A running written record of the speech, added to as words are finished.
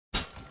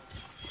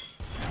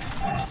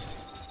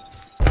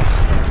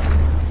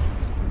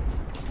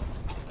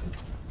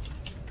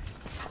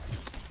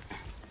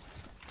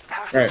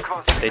Right.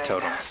 They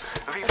totem.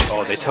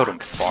 Oh, they totem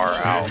far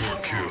out.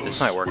 This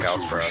might work out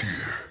for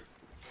us.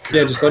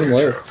 Yeah, just let him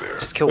live.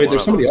 Just kill Wait, one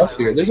there's of them. somebody else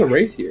here. There's a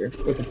Wraith here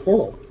with a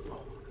portal.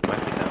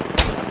 Might be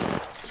them.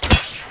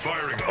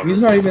 Oh,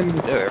 He's not even...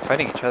 Dude, they're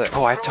fighting each other.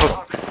 Oh, I have totem.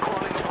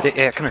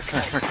 Yeah, come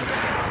here.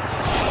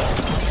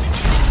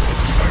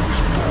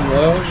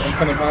 Low, I'm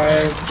kind of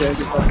high. Yeah,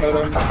 just I'll cut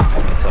him.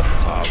 It's up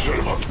top.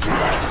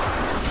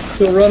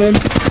 Still running.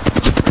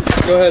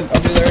 Go ahead,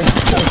 I'll be there.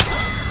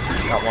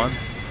 Got one.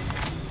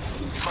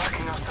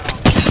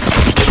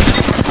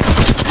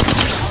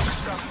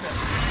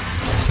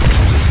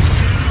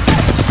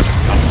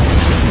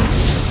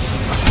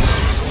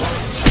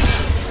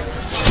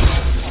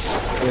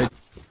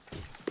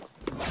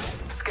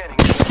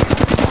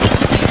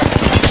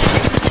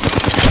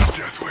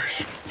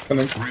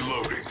 Coming.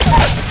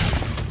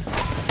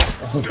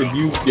 Oh, did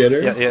you get her?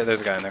 Yeah,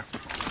 there's a guy in there.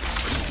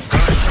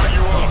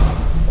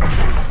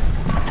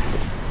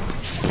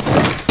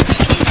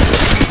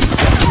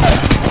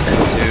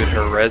 Dude,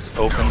 her res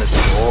opened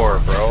the door,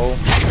 bro.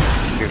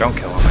 Dude, don't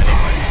kill him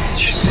anyway.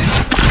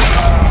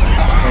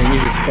 I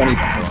need 20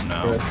 Oh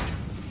no.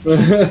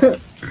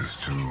 It's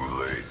too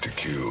late to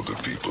kill the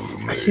people who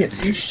made I can't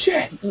see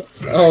shit.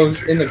 Oh,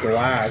 it's in the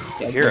glass.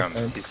 You hear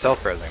him. He's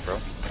self-resing, bro.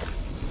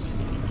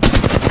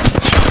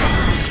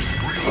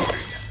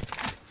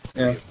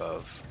 Yeah.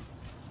 Above.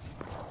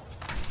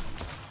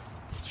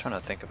 Just trying to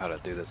think of how to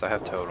do this. I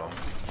have totem.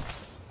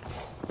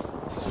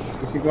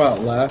 We could go out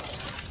left.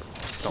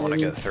 Just don't want to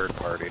get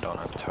third-partied on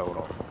a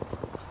totem.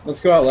 Let's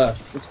go out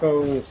left. Let's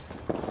go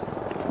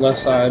left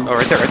side. Oh,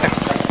 right there.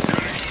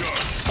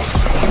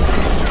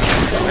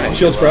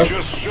 Shield's broke.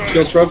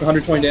 Shield's broke,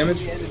 120 damage.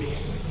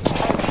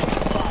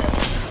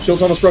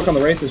 Shield's almost broke on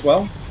the Wraith as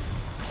well.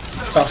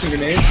 Tossing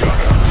grenade.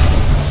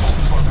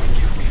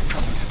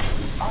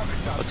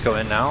 Let's go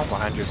in now,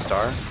 behind your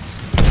star.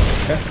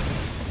 Okay.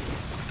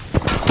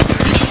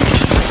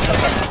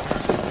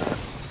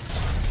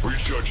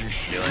 recharging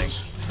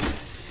shields.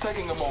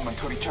 Taking a moment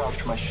to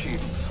recharge my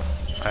shields.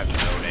 I have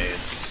no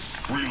nades.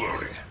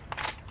 Reloading.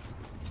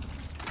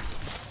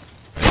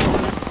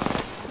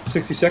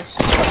 66.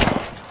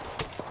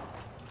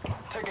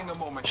 Taking a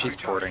moment She's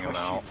to recharge porting him my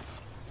out.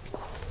 shields.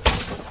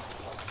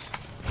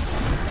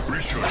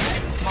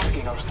 Recharging.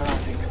 Marking our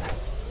surroundings.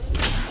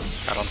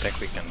 I don't think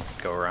we can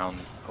go around.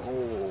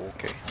 Oh,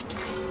 okay.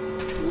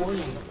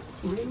 Warning.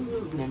 Ring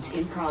movement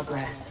in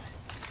progress.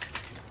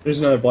 There's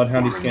another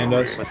Bloodhound he scanned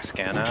us. Let's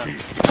scan out.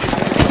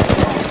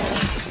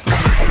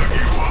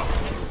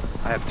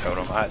 I have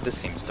totem. This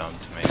seems dumb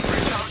to me.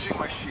 Recharging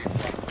my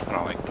shields. I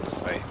don't like this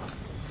fight.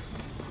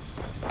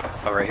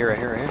 Oh, right here.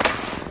 Okay.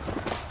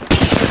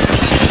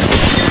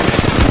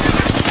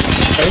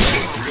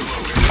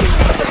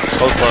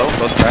 Both low,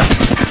 both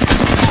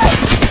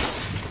cracked.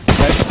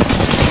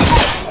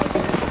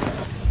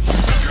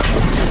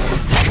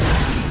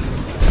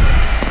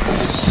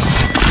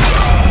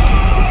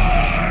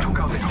 Took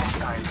out the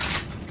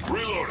hostiles.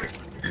 Reloading.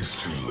 It's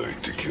too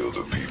late to kill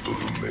the people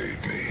who made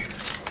me,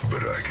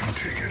 but I can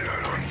take it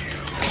out on you.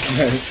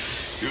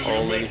 Nice. Using a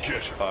Holy med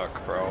kit.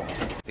 fuck, bro.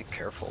 Be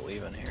careful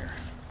leaving here.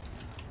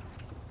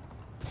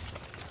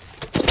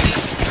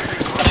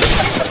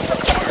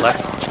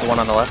 Left, the one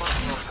on the left.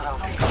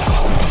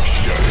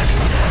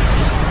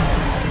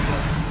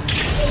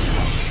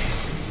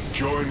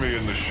 Join me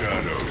in the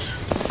shadows.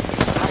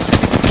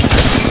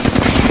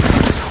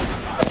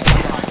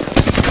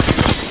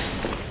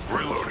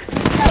 Reloading.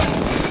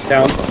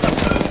 Down.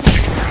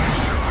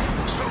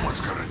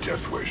 Someone's got a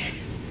death wish.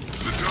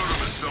 The totem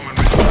has summoned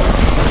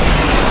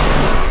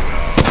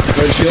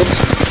Red shields.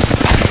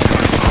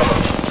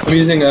 I'm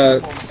using a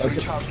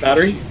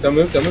battery. Don't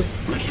move.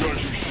 recharging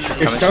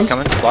She's shield.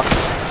 coming. Block.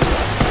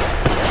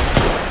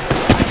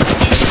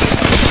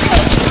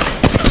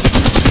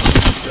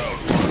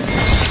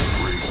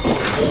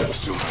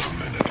 Still have a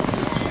minute.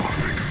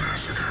 Make a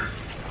massacre.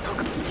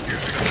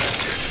 Using a med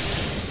kit.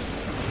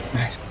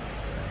 Nice.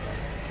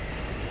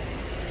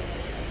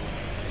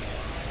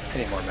 I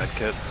need more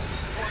medkits.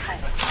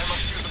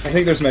 I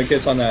think there's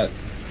medkits on that.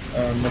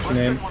 What's your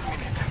name?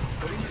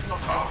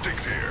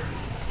 Optics here.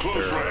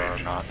 Close There are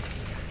range. not.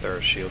 There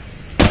are shield.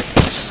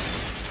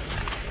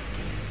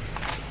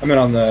 I'm in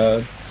on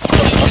the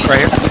Right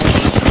here.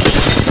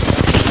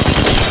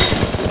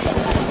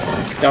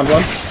 down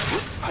one.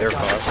 They're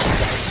five.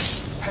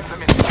 Have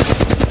them in.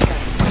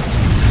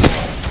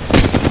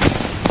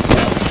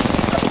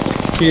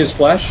 He is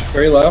flash,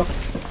 very low.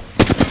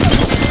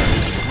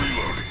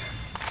 Reloading.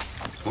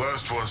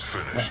 Last one's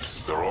finished.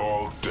 Nice. They're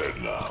all dead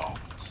now.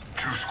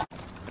 Two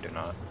I do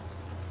not.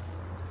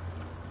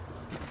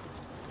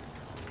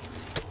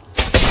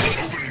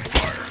 opening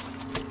fire.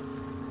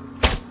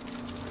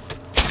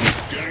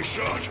 Getting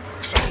shot.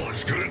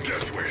 Someone's got a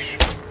death wish.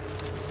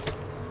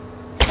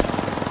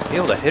 Be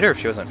able to hit her if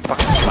she wasn't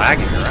fucking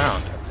lagging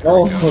around.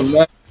 Oh,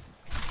 nice.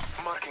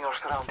 Marking our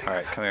surroundings.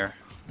 Alright, come here.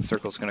 The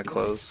circle's gonna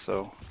close,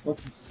 so. What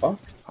the fuck?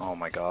 Oh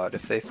my god,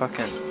 if they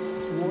fucking.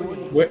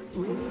 Warning. Wait,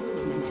 Ring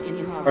movement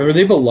in are progress.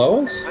 they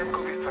below us? Let's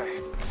go this way.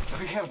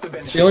 have the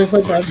benefits. The only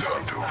place I Hunt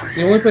haven't, over the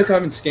here. only place I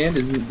haven't scanned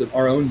is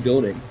our own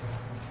building.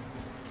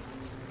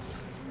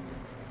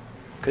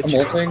 Good I'm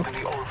job. ulting.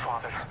 The All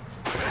Father.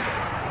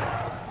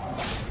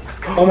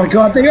 Oh my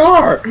god, they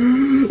are!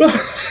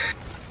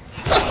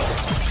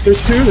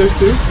 There's two, there's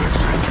two.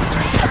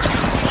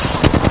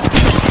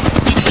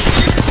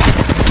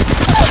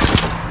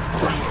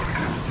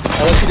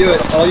 I'll let you do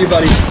it. All you,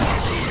 buddy.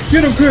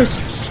 Get him, Chris!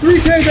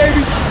 3K,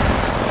 baby!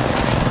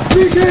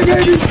 3K,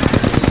 baby!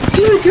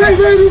 3K,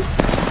 baby!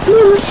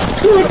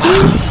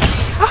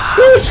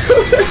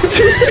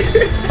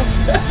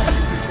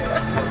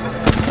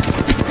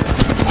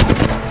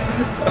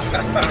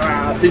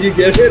 Did you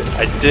get it?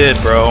 I did,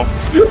 bro.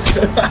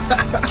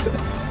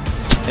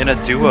 In a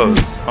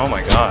duos. Oh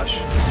my gosh.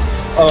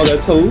 Oh,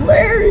 that's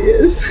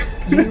hilarious!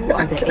 You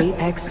are the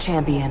Apex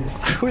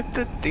champions. With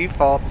the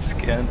default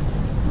skin.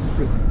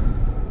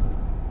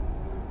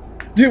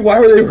 Dude, why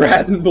were they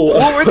ratting below?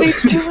 What were they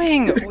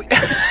doing?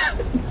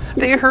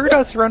 They heard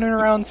us running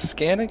around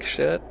scanning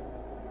shit.